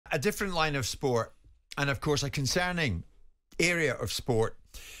a different line of sport, and of course a concerning area of sport,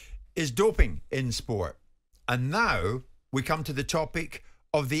 is doping in sport. And now we come to the topic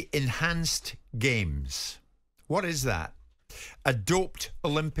of the enhanced games. What is that? A doped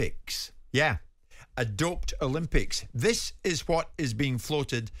Olympics. Yeah, a doped Olympics. This is what is being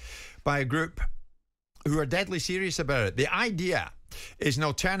floated by a group who are deadly serious about it. The idea is an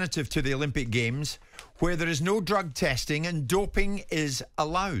alternative to the Olympic Games where there is no drug testing and doping is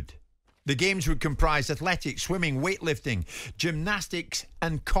allowed. The Games would comprise athletics, swimming, weightlifting, gymnastics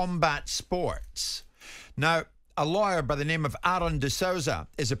and combat sports. Now, a lawyer by the name of Aron D'Souza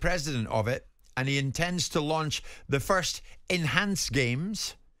is the president of it, and he intends to launch the first enhanced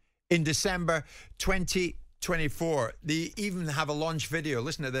games in December 2024. They even have a launch video.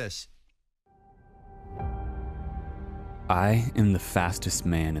 Listen to this. I am the fastest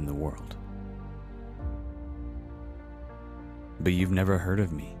man in the world. But you've never heard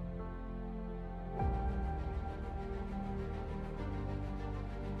of me.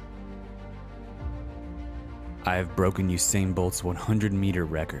 I have broken Usain Bolt's 100-meter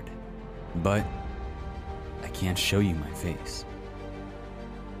record, but I can't show you my face.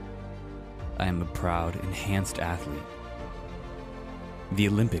 I am a proud, enhanced athlete. The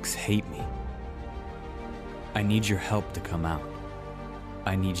Olympics hate me. I need your help to come out.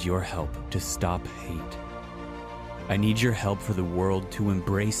 I need your help to stop hate. I need your help for the world to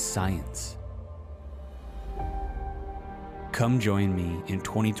embrace science. Come join me in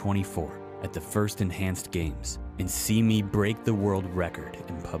 2024 at the first Enhanced Games and see me break the world record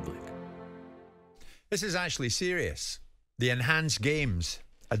in public. This is actually serious. The Enhanced Games,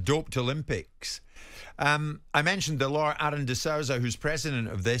 a doped Olympics. I mentioned the lawyer Aron D'Souza, who's president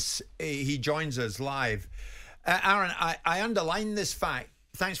of this. He joins us live. Aron, I underline this fact.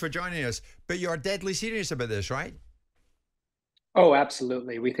 Thanks for joining us. But you're deadly serious about this, right? Oh,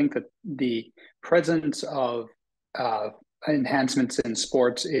 absolutely. We think that the presence of enhancements in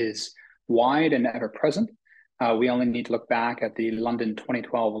sports is wide and ever present. We only need to look back at the London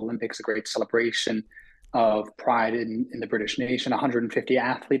 2012 Olympics, a great celebration of pride in the British nation. 150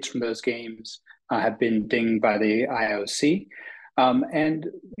 athletes from those games have been dinged by the IOC. And,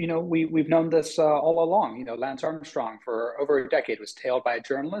 you know, we've known this all along. You know, Lance Armstrong for over a decade was tailed by a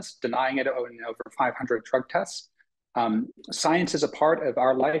journalist, denying it in over 500 drug tests. Science is a part of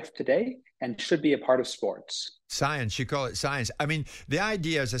our life today and should be a part of sports. Science, you call it science. I mean, the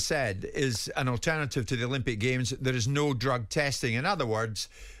idea, as I said, is an alternative to the Olympic Games. There is no drug testing. In other words,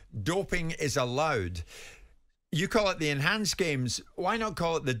 doping is allowed. You call it the Enhanced Games. Why not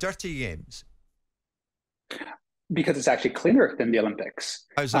call it the Dirty Games? Because it's actually cleaner than the Olympics.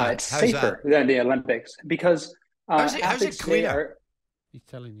 How's that? It's safer than the Olympics. Because how's it cleaner? He's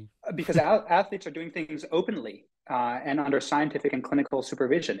telling you. Because athletes are doing things openly and under scientific and clinical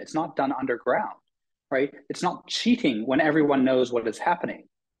supervision. It's not done underground, right? It's not cheating when everyone knows what is happening.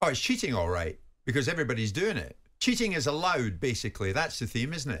 Oh, it's cheating, all right, because everybody's doing it. Cheating is allowed, basically. That's the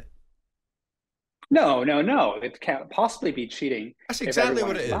theme, isn't it? No. It can't possibly be cheating. That's exactly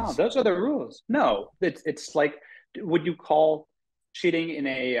what it is. Wow, those are the rules. No, it's like, would you call cheating in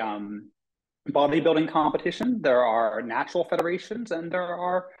a bodybuilding competition? There are natural federations and there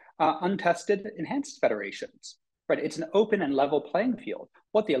are untested enhanced federations, right? It's an open and level playing field.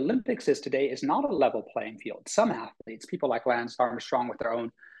 What the Olympics is today is not a level playing field. Some athletes, people like Lance Armstrong with their own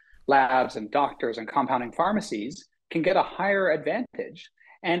labs and doctors and compounding pharmacies, can get a higher advantage,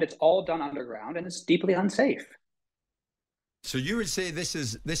 and it's all done underground and it's deeply unsafe. So you would say this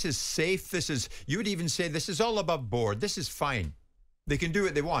is safe. You would even say this is all above board. This is fine. They can do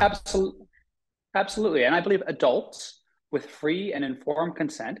what they want. Absolutely. And I believe adults with free and informed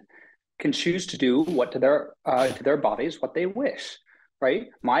consent can choose to do what to their bodies what they wish, right?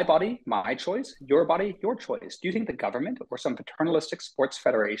 My body, my choice. Your body, your choice. Do you think the government or some paternalistic sports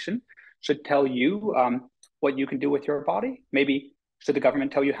federation should tell you what you can do with your body? Maybe should the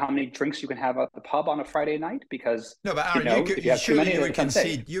government tell you how many drinks you can have at the pub on a Friday night? Because no, but Aron, you would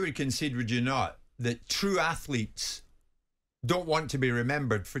concede, would you not, that true athletes don't want to be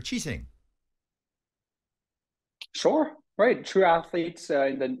remembered for cheating? Sure, right. True athletes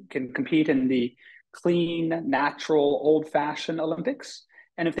that can compete in the clean, natural, old-fashioned Olympics.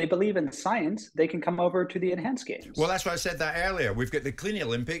 And if they believe in science, they can come over to the Enhanced Games. Well, that's why I said that earlier. We've got the clean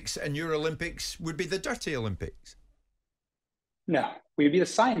Olympics, and your Olympics would be the dirty Olympics. No, we'd be the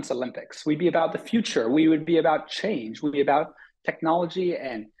science Olympics. We'd be about the future. We would be about change. We'd be about technology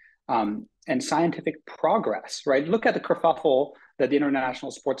and scientific progress, right? Look at the kerfuffle that the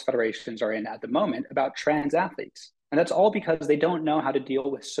international sports federations are in at the moment about trans athletes. And that's all because they don't know how to deal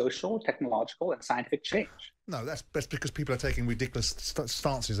with social, technological, and scientific change. No, that's because people are taking ridiculous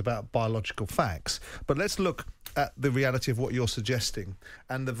stances about biological facts. But let's look at the reality of what you're suggesting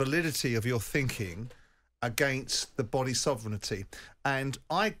and the validity of your thinking against the body sovereignty. And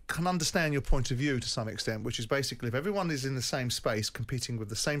I can understand your point of view to some extent, which is basically if everyone is in the same space competing with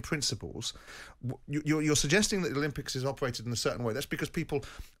the same principles, you're suggesting that the Olympics is operated in a certain way. That's because people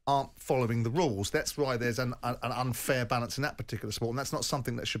aren't following the rules. That's why there's an unfair balance in that particular sport, and that's not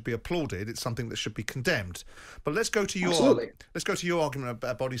something that should be applauded. It's something that should be condemned. But let's go to your argument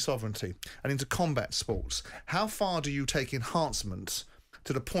about body sovereignty and into combat sports. How far do you take enhancements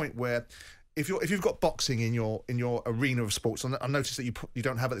to the point where if you've got boxing in your arena of sports, and I notice that you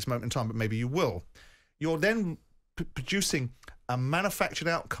don't have at this moment in time, but maybe you will, you're then producing a manufactured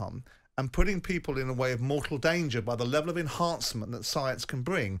outcome and putting people in a way of mortal danger by the level of enhancement that science can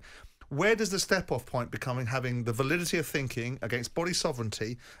bring. Where does the step-off point become having the validity of thinking against body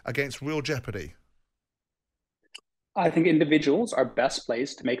sovereignty, against real jeopardy? I think individuals are best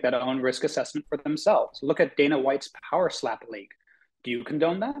placed to make that own risk assessment for themselves. Look at Dana White's Power Slap League. Do you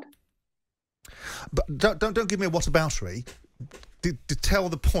condone that? But don't give me a whataboutery. To tell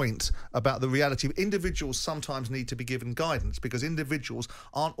the point about the reality. Individuals sometimes need to be given guidance because individuals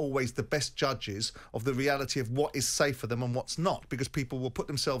aren't always the best judges of the reality of what is safe for them and what's not, because people will put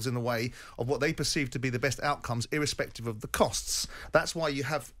themselves in the way of what they perceive to be the best outcomes irrespective of the costs. That's why you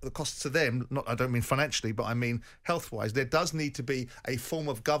have the costs to them, I don't mean financially, but I mean health-wise. There does need to be a form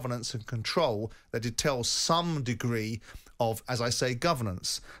of governance and control that entails some degree of, as I say,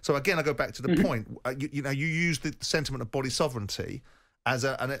 governance. So again, I go back to the point. You use the sentiment of body sovereignty as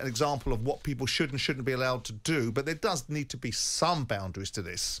an example of what people should and shouldn't be allowed to do, but there does need to be some boundaries to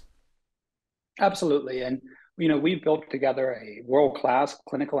this. Absolutely. And, we've built together a world-class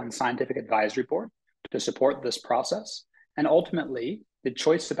clinical and scientific advisory board to support this process. And ultimately, the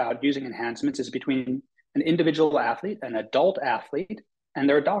choice about using enhancements is between an individual athlete, an adult athlete, and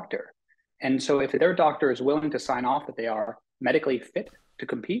their doctor. And so if their doctor is willing to sign off that they are medically fit to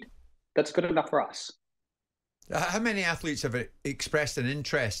compete, that's good enough for us. How many athletes have expressed an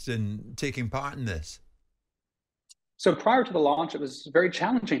interest in taking part in this? So prior to the launch, it was very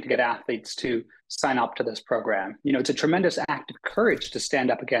challenging to get athletes to sign up to this program. It's a tremendous act of courage to stand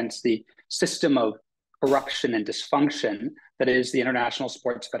up against the system of corruption and dysfunction that is the International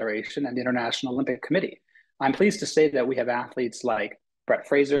Sports Federation and the International Olympic Committee. I'm pleased to say that we have athletes like Brett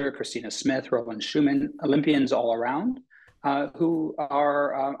Fraser, Christina Smith, Roland Schumann, Olympians all around, who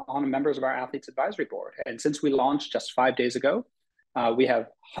are on members of our Athletes Advisory Board. And since we launched just 5 days ago, we have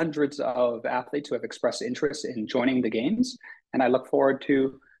hundreds of athletes who have expressed interest in joining the games. And I look forward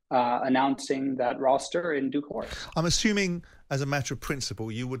to announcing that roster in due course. I'm assuming, as a matter of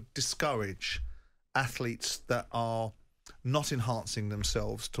principle, you would discourage athletes that are not enhancing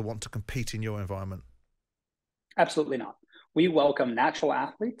themselves to want to compete in your environment. Absolutely not. We welcome natural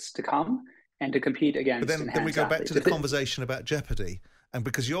athletes to come and to compete against. But then we go back to the conversation about jeopardy, and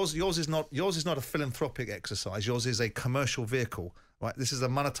because yours is not a philanthropic exercise. Yours is a commercial vehicle, right? This is a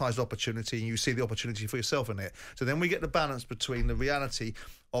monetized opportunity, and you see the opportunity for yourself in it. So then we get the balance between the reality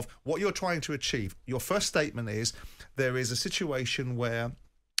of what you're trying to achieve. Your first statement is there is a situation where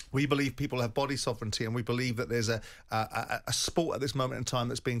we believe people have body sovereignty, and we believe that there's a sport at this moment in time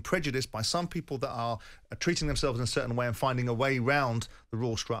that's being prejudiced by some people that are treating themselves in a certain way and finding a way around the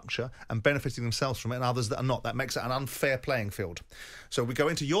rule structure and benefiting themselves from it, and others that are not. That makes it an unfair playing field. So we go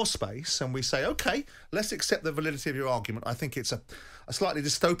into your space and we say, okay, let's accept the validity of your argument. I think it's a slightly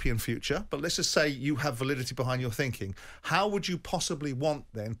dystopian future, but let's just say you have validity behind your thinking. How would you possibly want,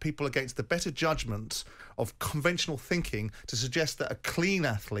 then, people against the better judgment of conventional thinking to suggest that a clean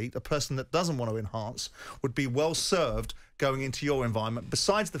athlete, a person that doesn't want to enhance, would be well served going into your environment,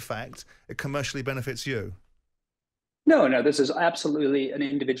 besides the fact it commercially benefits you? No, this is absolutely an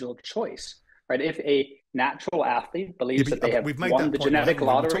individual choice, right? If a natural athlete believes that they have won the genetic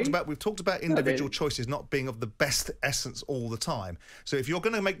lottery. We've talked about individual choices not being of the best essence all the time. So if you're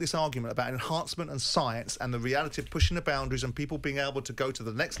going to make this argument about enhancement and science and the reality of pushing the boundaries and people being able to go to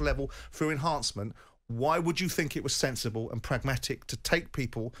the next level through enhancement, why would you think it was sensible and pragmatic to take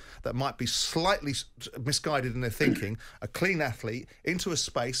people that might be slightly misguided in their thinking, a clean athlete, into a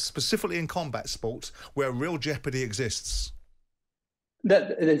space, specifically in combat sports, where real jeopardy exists?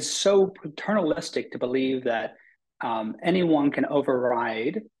 That it is so paternalistic to believe that anyone can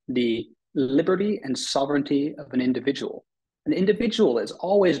override the liberty and sovereignty of an individual. An individual is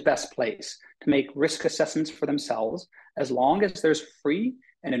always best placed to make risk assessments for themselves as long as there's free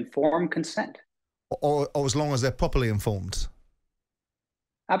and informed consent. Or as long as they're properly informed.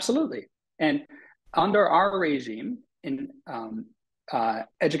 Absolutely. And under our regime,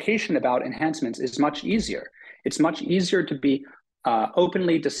 education about enhancements is much easier. It's much easier to be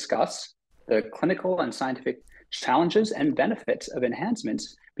openly discuss the clinical and scientific challenges and benefits of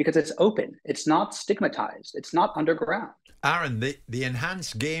enhancements because it's open. It's not stigmatized. It's not underground. Aron, the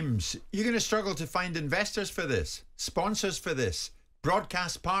enhanced games, you're going to struggle to find investors for this, sponsors for this,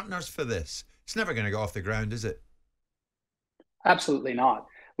 broadcast partners for this. It's never going to go off the ground, is it? Absolutely not.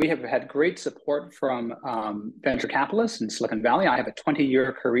 We have had great support from venture capitalists in Silicon Valley. I have a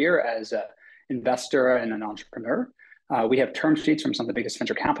 20-year career as an investor and an entrepreneur. We have term sheets from some of the biggest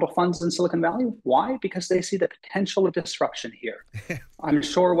venture capital funds in Silicon Valley. Why? Because they see the potential of disruption here. I'm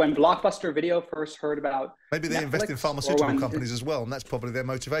sure when Blockbuster Video first heard about maybe they Netflix, invest in pharmaceutical companies as well, and that's probably their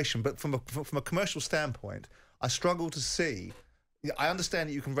motivation. But from a commercial standpoint, I struggle to see. I understand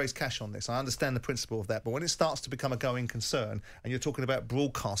that you can raise cash on this. I understand the principle of that. But when it starts to become a going concern and you're talking about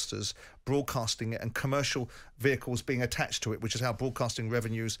broadcasters broadcasting it and commercial vehicles being attached to it, which is how broadcasting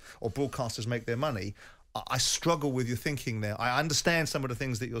revenues or broadcasters make their money, I struggle with your thinking there. I understand some of the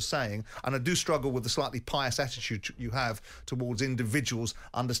things that you're saying, and I do struggle with the slightly pious attitude you have towards individuals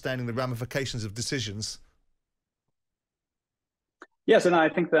understanding the ramifications of decisions. Yes, and I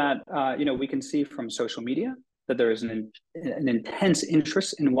think that we can see from social media that there is an intense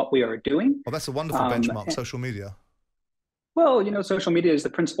interest in what we are doing. Well, that's a wonderful benchmark, social media. Well, social media is the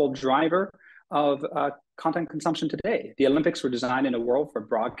principal driver of content consumption today. The Olympics were designed in a world for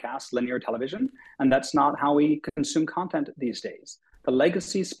broadcast linear television, and that's not how we consume content these days. The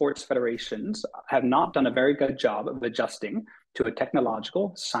legacy sports federations have not done a very good job of adjusting to a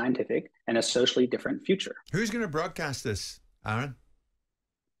technological, scientific, and a socially different future. Who's going to broadcast this, Aron?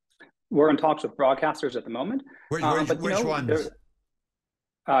 We're in talks with broadcasters at the moment. Which ones?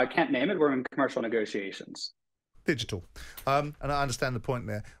 Can't name it. We're in commercial negotiations. Digital, and I understand the point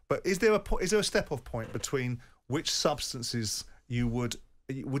there. But is there a step-off point between which substances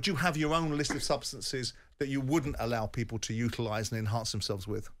would you have your own list of substances that you wouldn't allow people to utilise and enhance themselves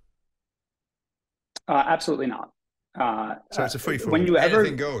with? Absolutely not. So it's a free-for-all.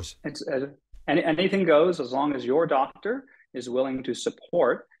 Anything goes. Anything goes as long as your doctor is willing to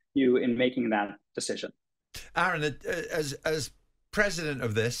support you in making that decision. Aron, as president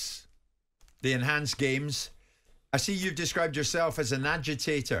of this, the Enhanced Games, I see you've described yourself as an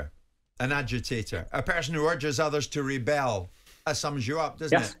agitator, a person who urges others to rebel. That sums you up,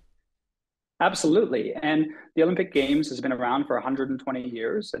 doesn't it? Absolutely. And the Olympic Games has been around for 120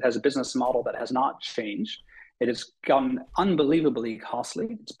 years. It has a business model that has not changed. It has gotten unbelievably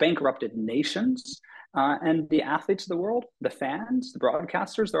costly. It's bankrupted nations. And the athletes of the world, the fans, the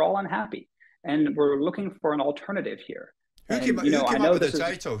broadcasters, they're all unhappy. And we're looking for an alternative here. Who came up with the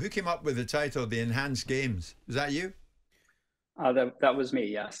title? Who came up with the title, the Enhanced Games? Is that you? That was me,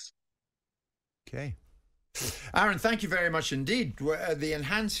 yes. Okay. Aron, thank you very much indeed. The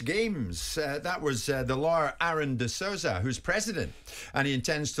Enhanced Games, that was the lawyer Aron D'Souza, who's president, and he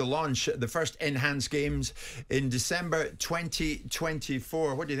intends to launch the first Enhanced Games in December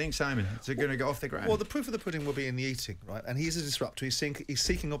 2024. What do you think, Simon? Is it going to go off the ground? Well, the proof of the pudding will be in the eating, right? And he's a disruptor. He's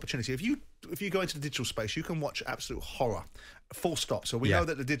seeking opportunity. If you go into the digital space, you can watch absolute horror. Full stop. So we know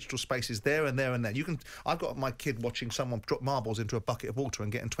that the digital space is there and there and there. I've got my kid watching someone drop marbles into a bucket of water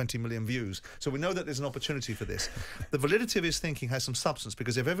and getting 20 million views. So we know that there's an opportunity for this. The validity of his thinking has some substance,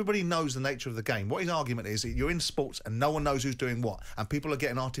 because if everybody knows the nature of the game, what his argument is, you're in sports and no one knows who's doing what, and people are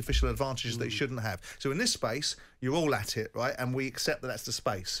getting artificial advantages they shouldn't have. So in this space, you're all at it, right? And we accept that that's the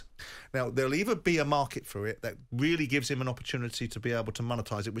space. Now, there'll either be a market for it that really gives him an opportunity to be able to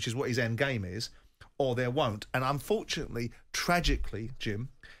monetize it, which is what his end game is, or there won't. And unfortunately, tragically, Jim,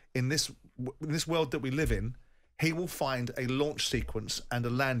 in this world that we live in, he will find a launch sequence and a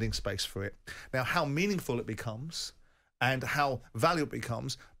landing space for it. Now, how meaningful it becomes and how valuable it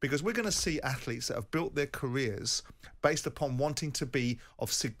becomes, because we're going to see athletes that have built their careers based upon wanting to be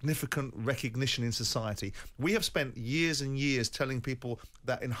of significant recognition in society. We have spent years and years telling people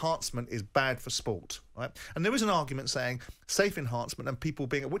that enhancement is bad for sport, right? And there is an argument saying safe enhancement and people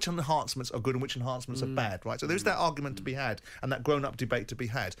being which enhancements are good and which enhancements are bad, right? So there's that argument to be had and that grown-up debate to be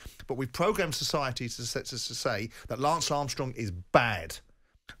had. But we've programmed society to say that Lance Armstrong is bad.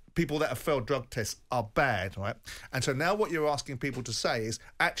 People that have failed drug tests are bad, right? And so now what you're asking people to say is,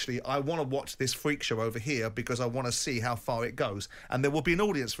 actually, I want to watch this freak show over here because I want to see how far it goes. And there will be an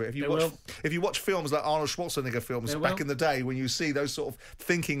audience for it. If you watch films like Arnold Schwarzenegger films back in the day, when you see those sort of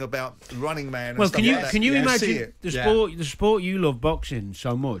thinking about Running Man and stuff like that, can you imagine the sport you love, boxing,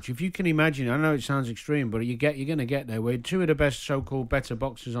 so much? If you can imagine, I know it sounds extreme, but you're going to get there, where two of the best so-called better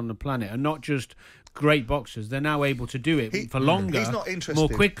boxers on the planet are not just great boxers, they're now able to do it for longer, he's not interested. more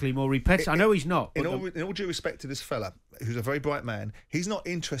quickly. physically more repetitive. I know he's not. In all due respect to this fella, who's a very bright man, he's not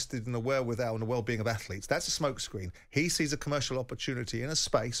interested in the wherewithal and the well-being of athletes. That's a smokescreen. He sees a commercial opportunity in a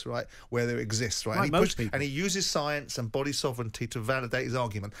space, right, where there exists, right? And he uses science and body sovereignty to validate his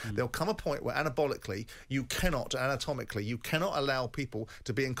argument. There'll come a point where anatomically you cannot allow people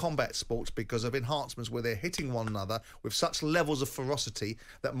to be in combat sports because of enhancements where they're hitting one another with such levels of ferocity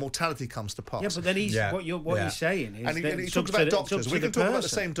that mortality comes to pass. Yeah, but then what he's saying is... And he talks about doctors. We can talk about the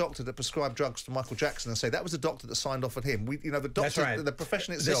same doctor that prescribed drugs to Michael Jackson and say that was the doctor that signed off on him. The doctor, the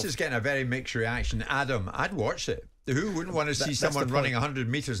profession itself... This is getting a very mixed reaction. Adam, I'd watch it. Who wouldn't want to see someone running 100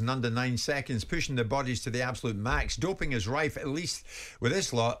 metres in under 9 seconds, pushing their bodies to the absolute max? Doping is rife, at least with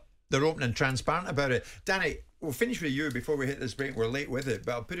this lot. They're open and transparent about it. Danny, we'll finish with you before we hit this break. We're late with it,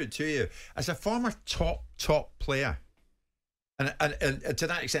 but I'll put it to you. As a former top player, and to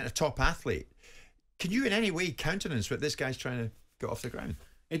that extent a top athlete, can you in any way countenance what this guy's trying to get off the ground?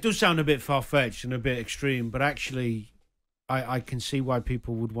 It does sound a bit far-fetched and a bit extreme, but actually I can see why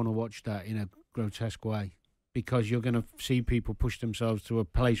people would want to watch that in a grotesque way, because you're going to see people push themselves to a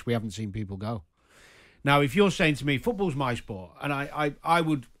place we haven't seen people go. Now, if you're saying to me, football's my sport, and I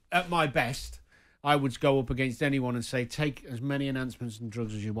would, at my best, I would go up against anyone and say, take as many enhancements and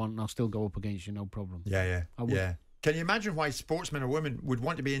drugs as you want, and I'll still go up against you, no problem. Yeah. Can you imagine why sportsmen or women would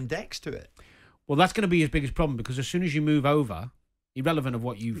want to be indexed to it? Well, that's going to be his biggest problem, because as soon as you move over, irrelevant of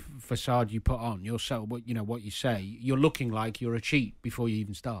what facade you put on, what you say, you're looking like you're a cheat before you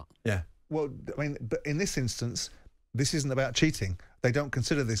even start. Yeah. Well, I mean, but in this instance, this isn't about cheating. They don't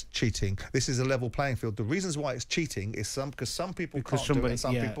consider this cheating. This is a level playing field. The reasons why it's cheating is because some people can't do it and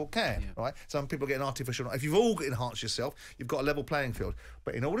some people can, right? Some people get an artificial... If you've all enhanced yourself, you've got a level playing field.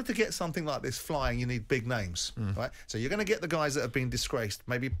 But in order to get something like this flying, you need big names, right? So you're going to get the guys that have been disgraced.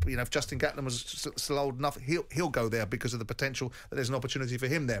 Maybe, if Justin Gatlin was still old enough, he'll go there because of the potential that there's an opportunity for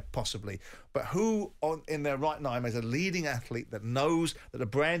him there, possibly. But who in their right mind is a leading athlete that knows that the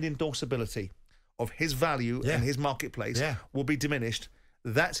brand endorsability of his value and his marketplace will be diminished?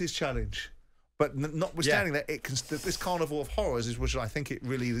 That's his challenge. But notwithstanding that, this carnival of horrors, which I think it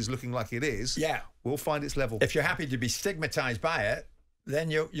really is looking like it is, will find its level. If you're happy to be stigmatised by it, then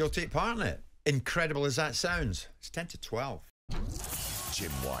you'll take part in it. Incredible as that sounds. It's 10 to 12.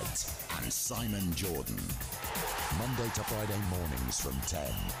 Jim White and Simon Jordan. Monday to Friday mornings from 10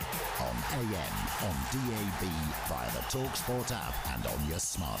 on AM, on DAB, via the talkSPORT app and on your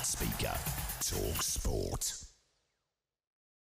smart speaker. talkSPORT.